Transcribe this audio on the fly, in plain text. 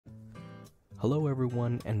Hello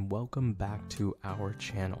everyone and welcome back to our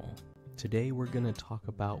channel. Today we're going to talk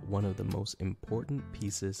about one of the most important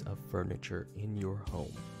pieces of furniture in your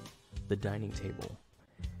home, the dining table.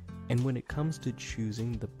 And when it comes to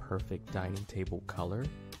choosing the perfect dining table color,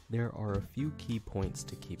 there are a few key points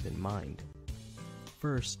to keep in mind.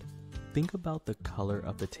 First, think about the color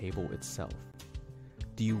of the table itself.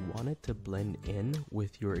 Do you want it to blend in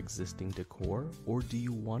with your existing decor, or do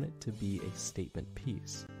you want it to be a statement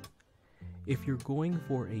piece? If you're going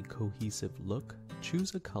for a cohesive look,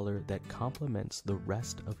 choose a color that complements the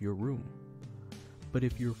rest of your room. But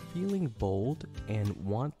if you're feeling bold and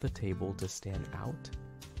want the table to stand out,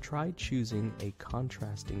 try choosing a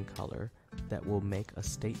contrasting color that will make a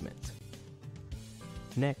statement.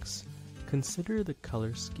 Next, consider the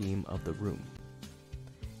color scheme of the room.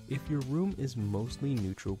 If your room is mostly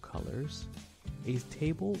neutral colors, a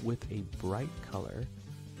table with a bright color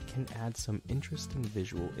can add some interesting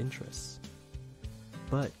visual interests.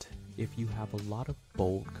 But if you have a lot of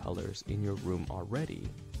bold colors in your room already,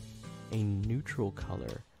 a neutral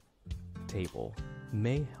color table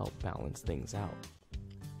may help balance things out.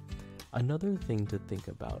 Another thing to think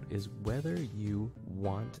about is whether you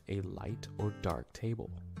want a light or dark table.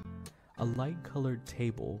 A light colored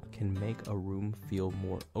table can make a room feel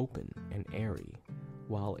more open and airy,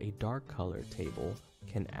 while a dark colored table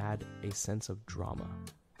can add a sense of drama.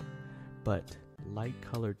 But light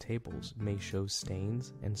colored tables may show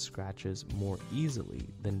stains and scratches more easily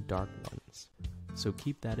than dark ones, so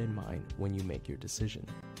keep that in mind when you make your decision.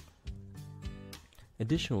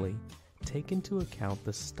 Additionally, take into account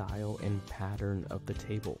the style and pattern of the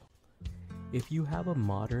table. If you have a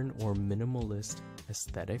modern or minimalist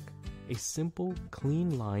aesthetic, a simple,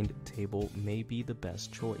 clean-lined table may be the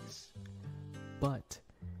best choice. But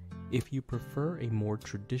if you prefer a more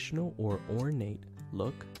traditional or ornate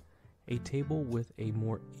look, a table with a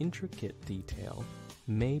more intricate detail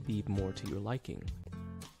may be more to your liking.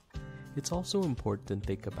 It's also important to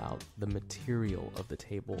think about the material of the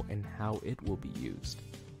table and how it will be used.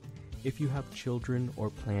 If you have children or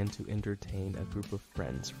plan to entertain a group of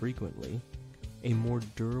friends frequently, a more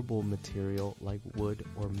durable material like wood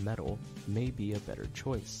or metal may be a better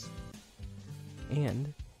choice.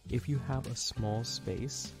 And if you have a small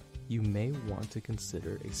space, you may want to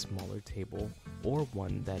consider a smaller table or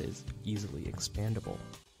one that is easily expandable.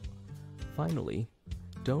 Finally,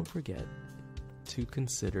 don't forget to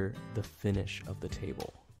consider the finish of the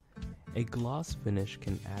table. A gloss finish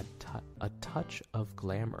can add a touch of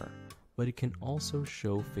glamour, but it can also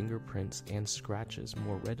show fingerprints and scratches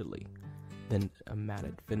more readily than a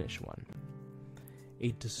matted finish one.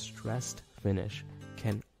 A distressed finish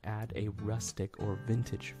can add a rustic or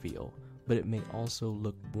vintage feel, but it may also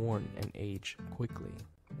look worn and age quickly.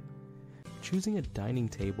 Choosing a dining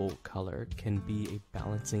table color can be a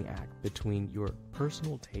balancing act between your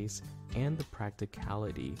personal taste and the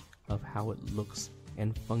practicality of how it looks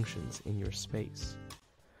and functions in your space.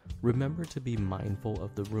 Remember to be mindful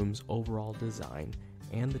of the room's overall design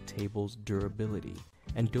and the table's durability,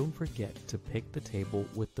 and don't forget to pick the table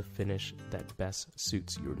with the finish that best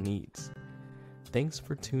suits your needs. Thanks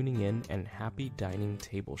for tuning in and happy dining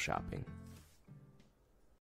table shopping.